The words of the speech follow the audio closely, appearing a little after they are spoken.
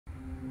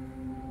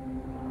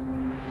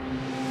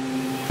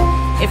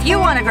If you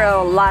want to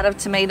grow a lot of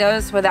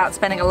tomatoes without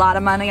spending a lot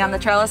of money on the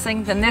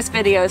trellising, then this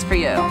video is for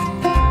you.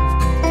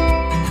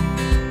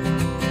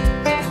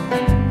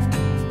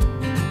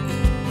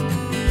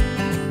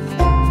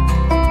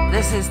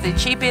 This is the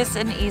cheapest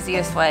and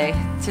easiest way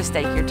to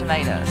stake your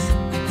tomatoes.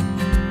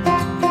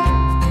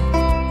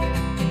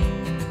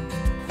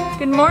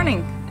 Good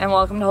morning and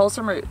welcome to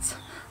Wholesome Roots.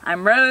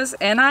 I'm Rose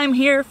and I'm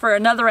here for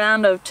another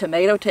round of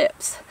tomato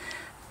tips.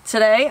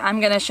 Today I'm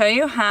going to show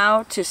you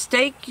how to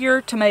stake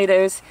your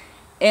tomatoes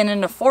in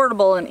an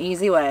affordable and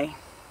easy way.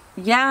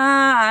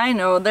 Yeah, I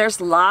know there's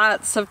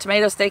lots of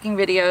tomato staking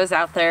videos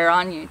out there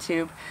on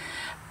YouTube,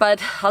 but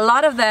a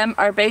lot of them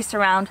are based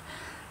around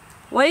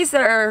ways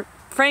that are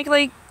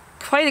frankly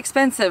quite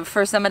expensive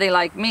for somebody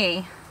like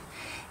me.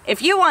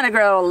 If you want to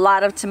grow a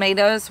lot of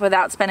tomatoes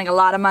without spending a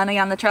lot of money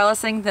on the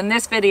trellising, then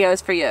this video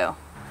is for you.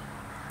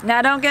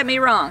 Now don't get me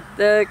wrong,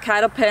 the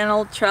cattle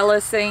panel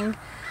trellising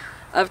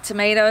of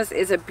tomatoes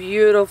is a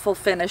beautiful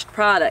finished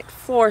product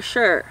for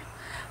sure,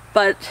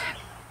 but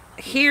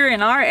here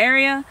in our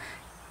area,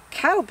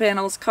 cattle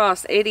panels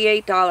cost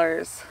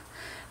 $88.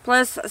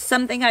 Plus,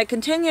 something I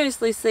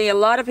continuously see a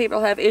lot of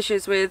people have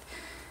issues with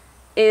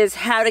is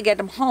how to get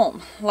them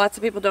home. Lots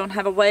of people don't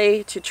have a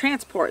way to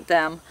transport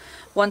them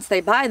once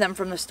they buy them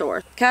from the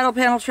store. Cattle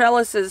panel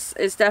trellis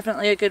is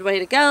definitely a good way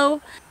to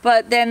go,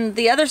 but then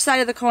the other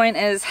side of the coin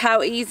is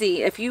how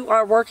easy. If you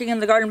are working in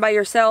the garden by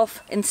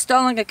yourself,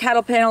 installing a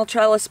cattle panel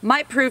trellis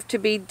might prove to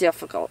be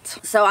difficult.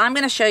 So I'm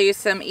going to show you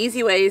some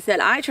easy ways that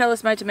I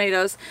trellis my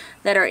tomatoes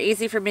that are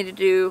easy for me to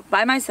do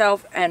by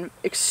myself and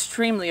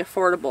extremely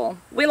affordable.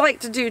 We like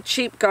to do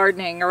cheap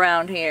gardening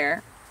around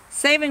here.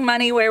 Saving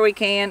money where we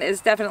can is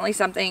definitely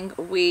something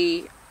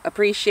we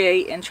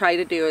appreciate and try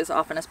to do as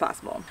often as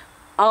possible.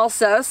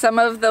 Also, some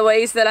of the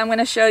ways that I'm going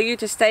to show you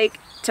to stake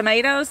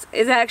tomatoes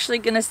is actually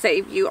going to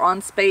save you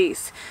on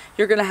space.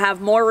 You're going to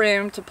have more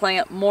room to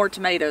plant more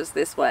tomatoes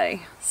this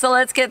way. So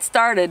let's get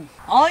started.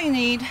 All you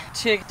need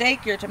to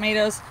stake your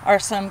tomatoes are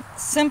some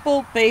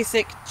simple,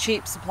 basic,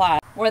 cheap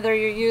supplies. Whether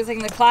you're using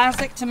the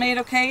classic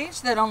tomato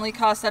cage that only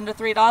costs under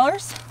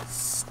 $3,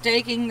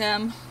 staking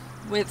them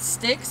with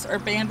sticks or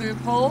bamboo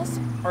poles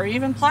or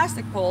even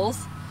plastic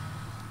poles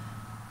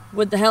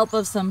with the help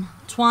of some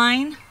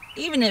twine.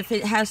 Even if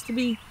it has to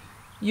be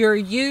your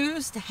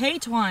used hay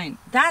twine,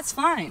 that's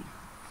fine.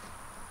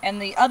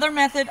 And the other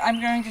method I'm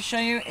going to show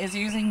you is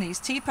using these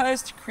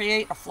T-posts to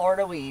create a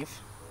Florida weave.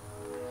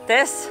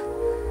 This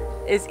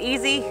is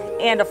easy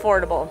and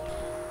affordable.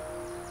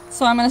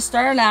 So I'm going to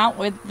start out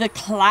with the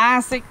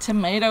classic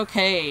tomato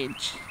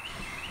cage.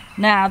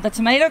 Now the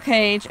tomato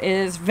cage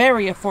is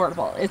very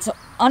affordable. It's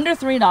under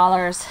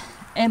 $3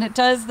 and it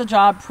does the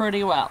job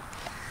pretty well.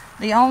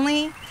 The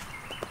only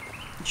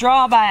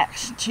drawback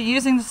to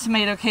using the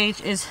tomato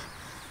cage is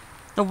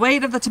the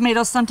weight of the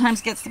tomatoes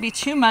sometimes gets to be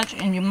too much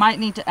and you might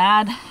need to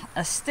add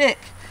a stick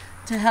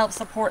to help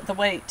support the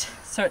weight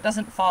so it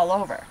doesn't fall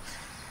over.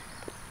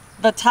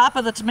 The top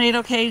of the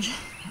tomato cage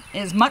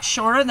is much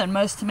shorter than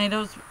most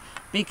tomatoes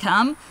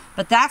become,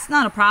 but that's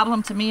not a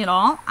problem to me at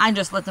all. I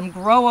just let them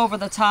grow over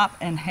the top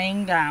and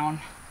hang down.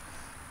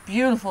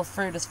 Beautiful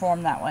fruit is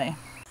formed that way.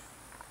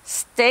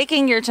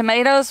 Staking your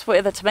tomatoes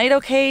with a tomato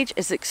cage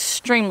is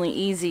extremely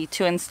easy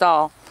to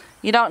install.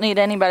 You don't need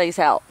anybody's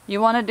help.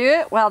 You want to do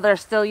it while they're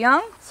still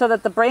young so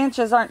that the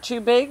branches aren't too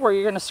big where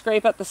you're going to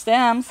scrape up the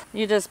stems.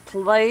 You just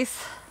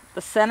place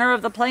the center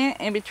of the plant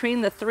in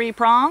between the three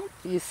prongs.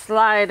 You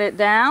slide it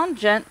down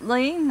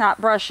gently, not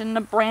brushing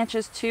the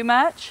branches too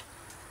much,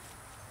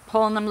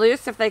 pulling them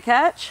loose if they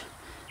catch.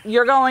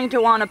 You're going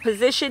to want to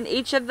position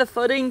each of the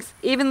footings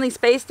evenly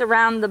spaced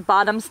around the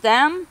bottom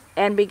stem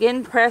and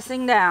begin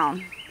pressing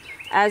down.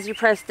 As you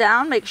press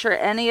down, make sure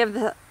any of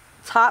the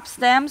top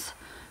stems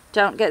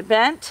don't get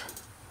bent.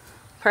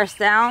 Press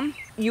down.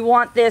 You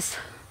want this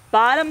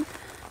bottom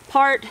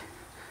part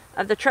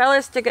of the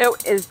trellis to go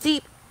as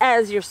deep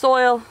as your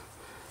soil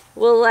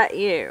will let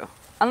you.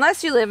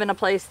 Unless you live in a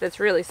place that's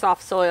really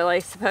soft soil, I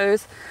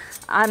suppose.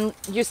 I'm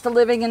used to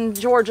living in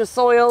Georgia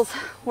soils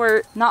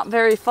where not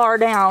very far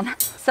down.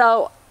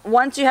 So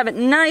once you have it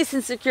nice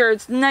and secure,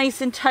 it's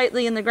nice and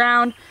tightly in the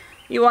ground,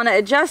 you want to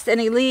adjust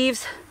any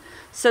leaves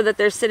so that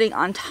they're sitting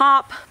on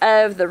top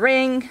of the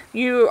ring.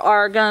 You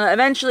are going to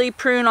eventually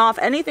prune off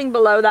anything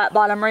below that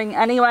bottom ring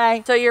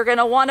anyway. So you're going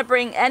to want to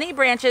bring any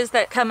branches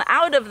that come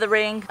out of the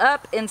ring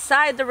up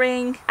inside the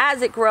ring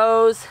as it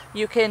grows.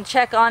 You can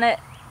check on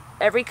it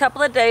every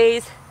couple of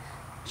days.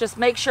 Just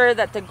make sure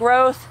that the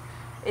growth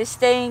is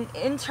staying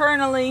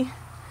internally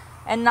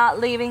and not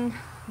leaving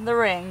the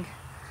ring.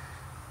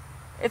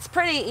 It's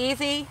pretty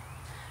easy.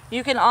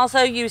 You can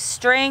also use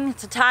string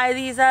to tie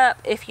these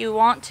up if you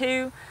want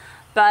to,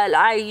 but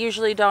I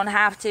usually don't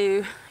have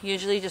to.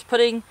 Usually just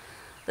putting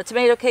the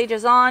tomato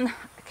cages on,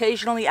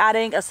 occasionally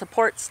adding a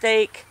support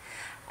stake,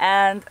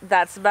 and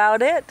that's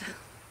about it.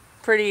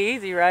 Pretty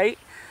easy, right?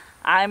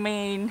 I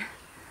mean,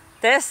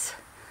 this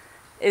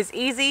is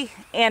easy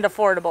and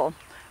affordable.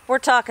 We're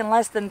talking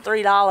less than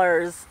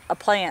 $3 a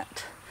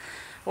plant.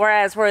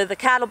 Whereas where the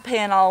cattle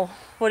panel,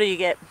 what do you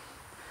get?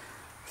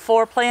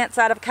 4 plants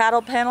out of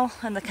cattle panel,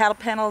 and the cattle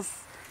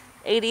panel's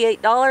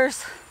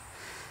 $88.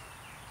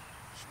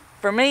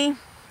 For me,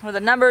 with the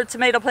number of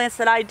tomato plants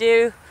that I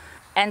do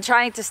and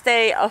trying to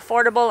stay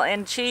affordable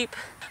and cheap,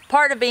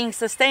 part of being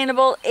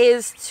sustainable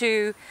is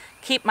to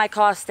keep my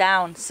costs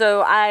down.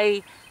 So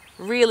I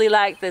really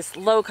like this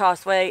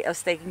low-cost way of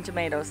staking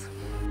tomatoes.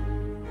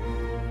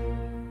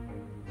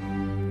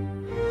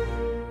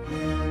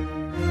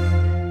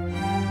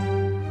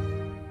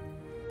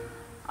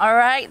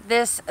 Alright,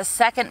 this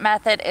second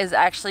method is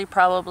actually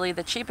probably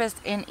the cheapest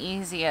and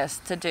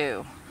easiest to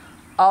do.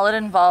 All it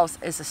involves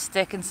is a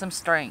stick and some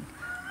string.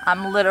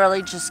 I'm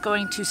literally just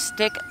going to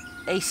stick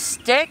a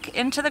stick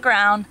into the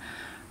ground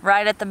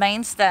right at the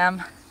main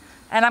stem,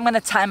 and I'm going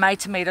to tie my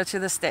tomato to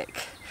the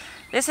stick.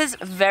 This is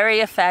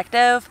very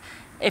effective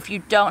if you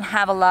don't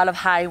have a lot of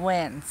high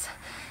winds.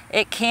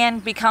 It can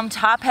become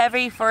top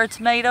heavy for a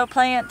tomato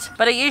plant,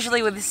 but it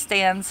usually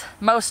withstands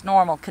most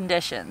normal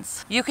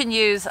conditions. You can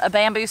use a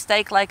bamboo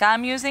stake like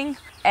I'm using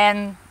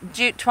and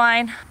jute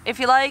twine if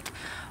you like,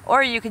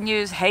 or you can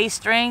use hay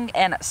string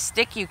and a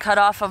stick you cut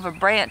off of a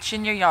branch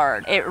in your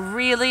yard. It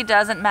really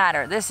doesn't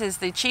matter. This is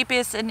the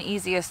cheapest and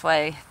easiest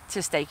way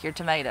to stake your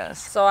tomatoes.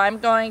 So I'm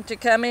going to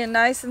come in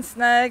nice and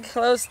snug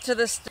close to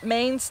the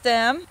main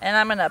stem, and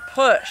I'm going to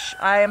push.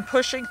 I am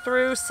pushing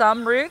through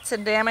some roots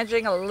and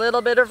damaging a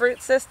little bit of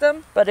root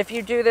system, but if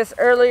you do this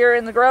earlier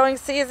in the growing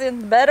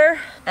season, better.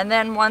 And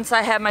then once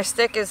I have my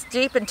stick as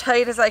deep and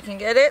tight as I can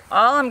get it,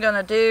 all I'm going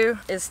to do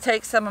is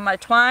take some of my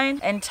twine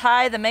and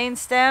tie the main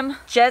stem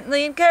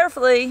gently and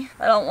carefully.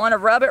 I don't want to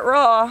rub it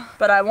raw,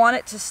 but I want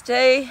it to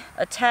stay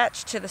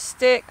attached to the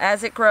stick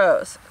as it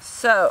grows.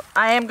 So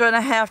I am going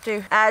to have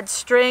to add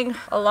string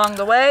along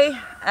the way.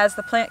 As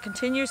the plant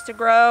continues to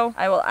grow,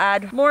 I will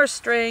add more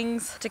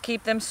strings to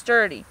keep them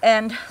sturdy.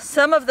 And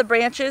some of the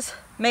branches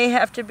may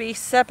have to be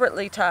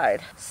separately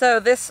tied. So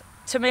this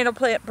tomato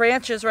plant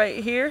branches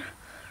right here.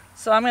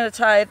 So I'm going to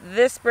tie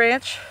this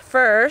branch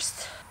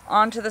first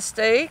onto the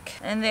stake,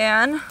 and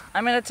then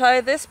I'm going to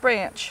tie this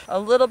branch a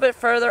little bit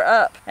further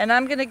up, and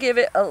I'm going to give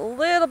it a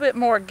little bit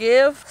more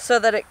give so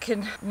that it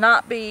can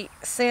not be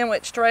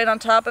sandwiched right on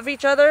top of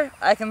each other.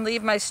 I can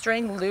leave my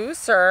string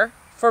looser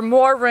for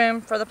more room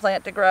for the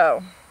plant to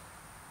grow.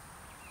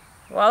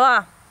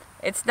 Voila!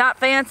 It's not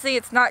fancy,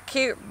 it's not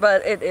cute,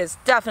 but it is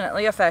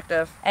definitely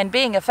effective. And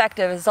being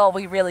effective is all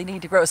we really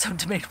need to grow some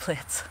tomato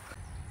plants.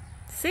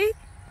 See?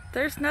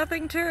 There's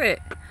nothing to it.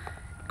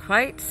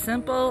 Quite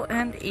simple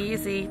and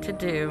easy to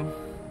do.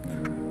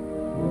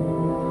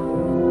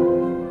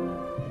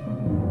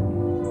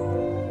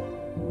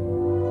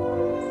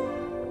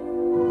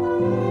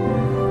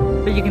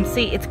 But you can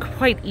see it's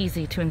quite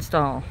easy to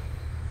install.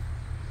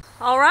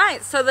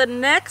 Alright, so the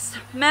next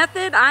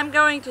method I'm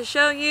going to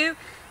show you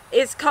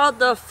is called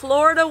the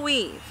Florida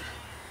weave.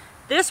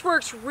 This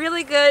works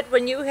really good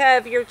when you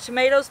have your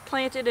tomatoes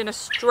planted in a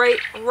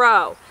straight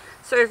row.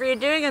 So if you're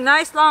doing a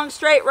nice long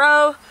straight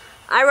row,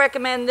 I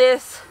recommend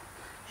this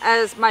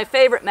as my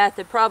favorite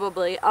method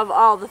probably of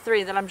all the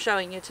 3 that I'm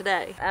showing you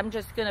today. I'm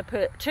just going to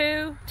put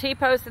 2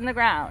 T-posts in the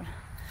ground.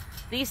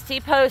 These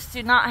T-posts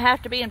do not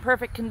have to be in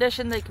perfect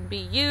condition. They can be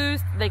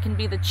used. They can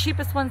be the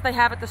cheapest ones they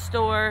have at the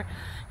store.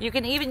 You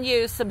can even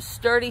use some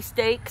sturdy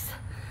stakes.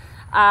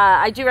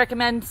 I do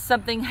recommend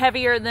something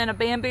heavier than a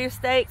bamboo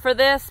stake for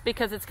this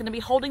because it's going to be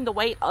holding the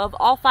weight of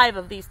all 5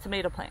 of these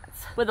tomato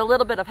plants with a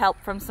little bit of help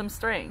from some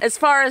string. As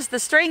far as the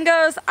string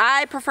goes,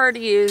 I prefer to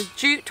use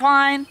jute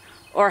twine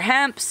or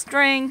hemp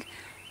string,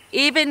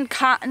 even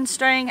cotton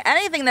string,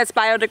 anything that's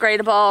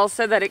biodegradable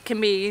so that it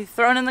can be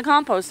thrown in the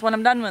compost when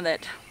I'm done with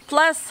it.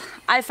 Plus,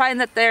 I find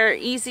that they're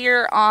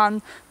easier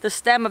on the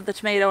stem of the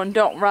tomato and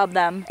don't rub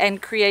them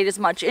and create as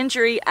much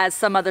injury as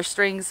some other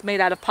strings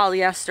made out of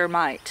polyester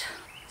might.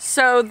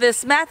 So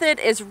this method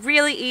is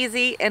really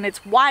easy and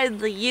it's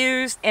widely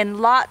used in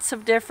lots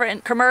of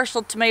different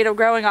commercial tomato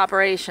growing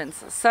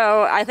operations.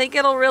 So I think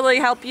it'll really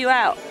help you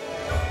out.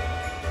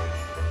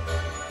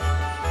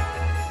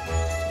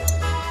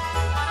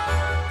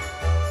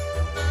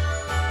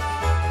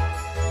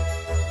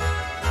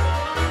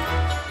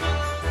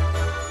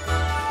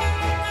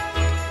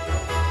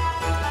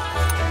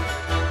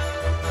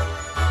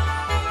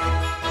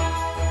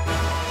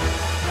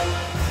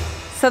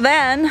 So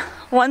then,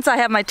 once I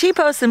have my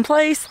T-posts in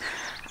place,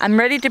 I'm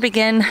ready to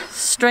begin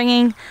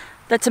stringing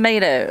the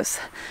tomatoes.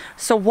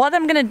 So what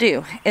I'm gonna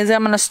do is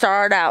I'm gonna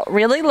start out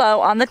really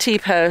low on the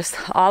T-post,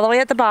 all the way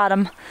at the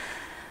bottom,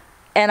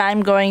 and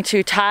I'm going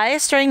to tie a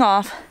string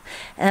off,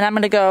 and I'm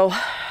gonna go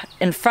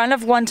in front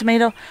of one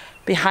tomato,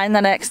 behind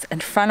the next, in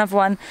front of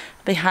one,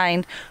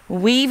 behind,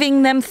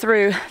 weaving them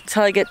through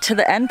till I get to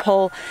the end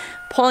pole,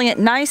 pulling it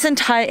nice and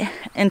tight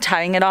and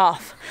tying it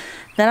off.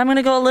 Then I'm going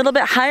to go a little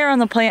bit higher on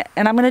the plant,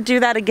 and I'm going to do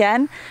that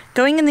again,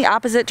 going in the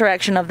opposite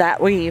direction of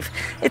that weave.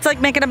 It's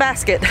like making a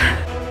basket.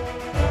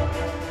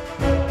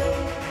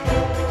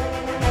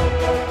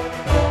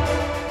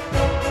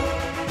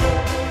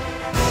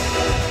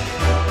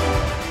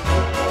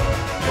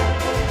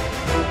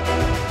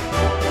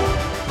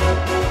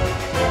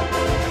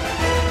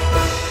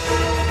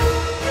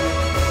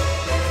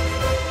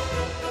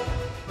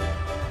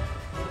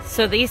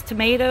 So these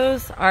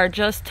tomatoes are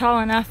just tall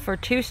enough for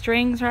 2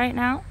 strings right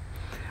now.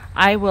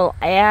 I will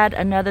add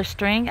another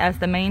string as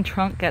the main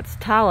trunk gets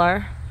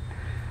taller,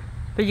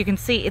 but you can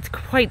see it's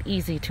quite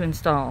easy to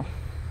install.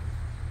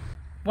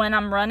 When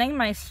I'm running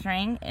my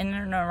string in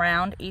and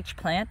around each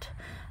plant,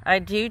 I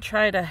do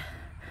try to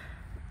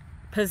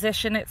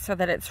position it so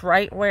that it's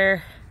right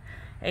where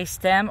a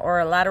stem or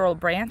a lateral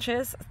branch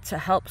is, to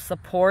help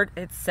support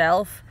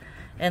itself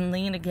and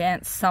lean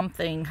against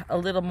something a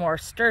little more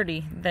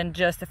sturdy than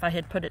just if I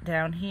had put it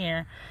down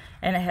here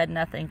and it had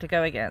nothing to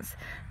go against.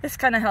 This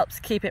kind of helps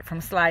keep it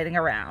from sliding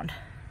around.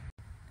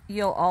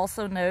 You'll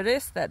also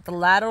notice that the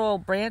lateral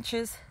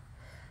branches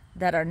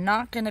that are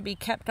not going to be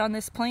kept on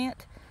this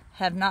plant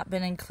have not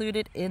been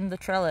included in the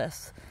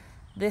trellis.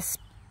 This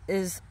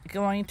is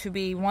going to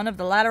be one of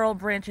the lateral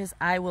branches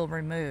I will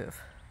remove,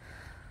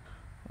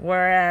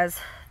 whereas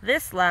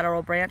this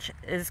lateral branch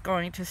is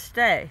going to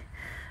stay.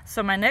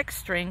 So my next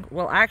string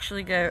will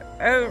actually go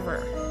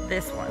over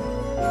this one.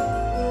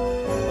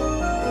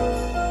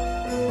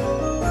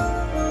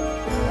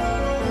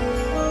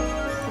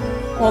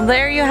 Well,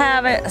 there you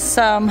have it.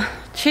 Some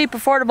cheap,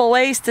 affordable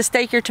ways to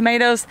stake your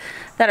tomatoes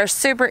that are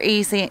super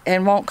easy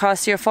and won't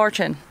cost you a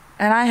fortune.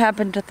 And I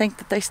happen to think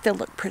that they still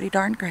look pretty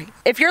darn great.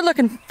 If you're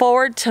looking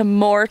forward to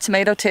more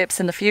tomato tips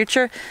in the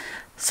future,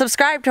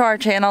 subscribe to our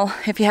channel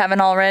if you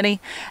haven't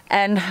already,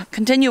 and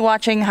continue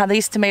watching how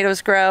these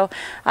tomatoes grow.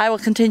 I will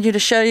continue to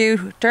show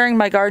you during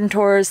my garden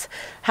tours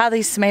how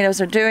these tomatoes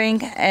are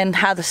doing and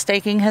how the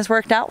staking has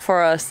worked out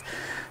for us.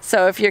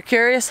 So if you're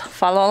curious,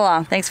 follow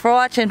along. Thanks for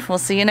watching. We'll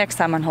see you next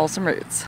time on Wholesome Roots.